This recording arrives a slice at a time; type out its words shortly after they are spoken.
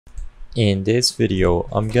In this video,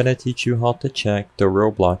 I'm gonna teach you how to check the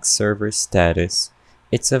Roblox server status.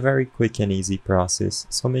 It's a very quick and easy process,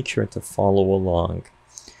 so make sure to follow along.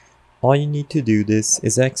 All you need to do this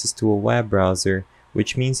is access to a web browser,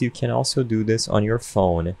 which means you can also do this on your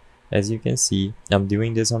phone. As you can see, I'm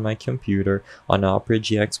doing this on my computer on Opera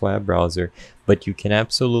GX web browser, but you can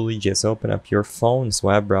absolutely just open up your phone's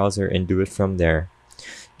web browser and do it from there.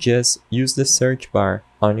 Just use the search bar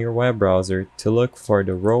on your web browser to look for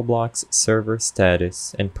the Roblox server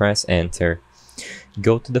status and press enter.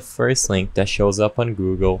 Go to the first link that shows up on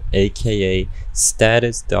Google, aka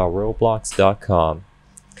status.roblox.com.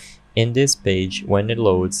 In this page, when it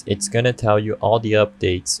loads, it's gonna tell you all the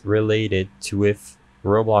updates related to if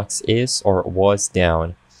Roblox is or was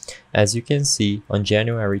down. As you can see, on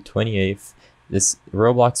January 28th, this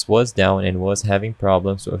Roblox was down and was having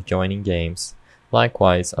problems with joining games.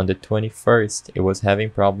 Likewise, on the 21st, it was having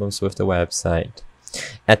problems with the website.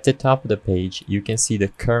 At the top of the page, you can see the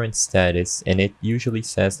current status, and it usually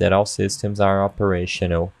says that all systems are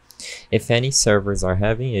operational. If any servers are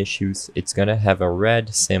having issues, it's gonna have a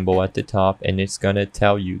red symbol at the top and it's gonna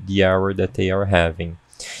tell you the error that they are having.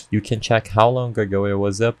 You can check how long ago it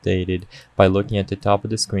was updated by looking at the top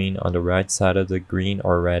of the screen on the right side of the green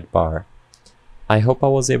or red bar. I hope I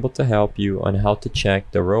was able to help you on how to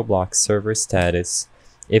check the Roblox server status.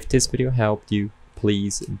 If this video helped you,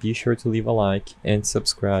 please be sure to leave a like and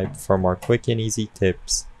subscribe for more quick and easy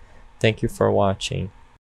tips. Thank you for watching.